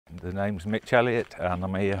The name's Mitch Elliott and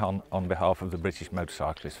I'm here on behalf of the British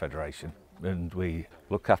Motorcyclists Federation, and we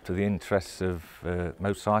look after the interests of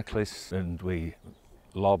motorcyclists, and we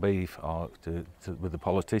lobby with the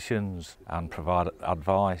politicians and provide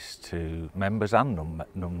advice to members and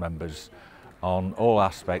non-members on all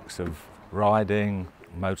aspects of riding,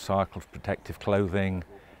 motorcycles, protective clothing,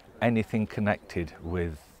 anything connected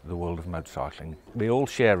with the world of motorcycling. We all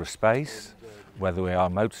share a space, whether we are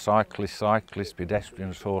motorcyclists, cyclists,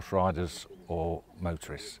 pedestrians, horse riders or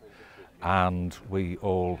motorists. And we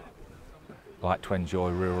all like to enjoy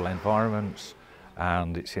rural environments,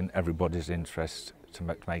 and it's in everybody's interest to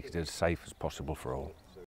make it as safe as possible for all.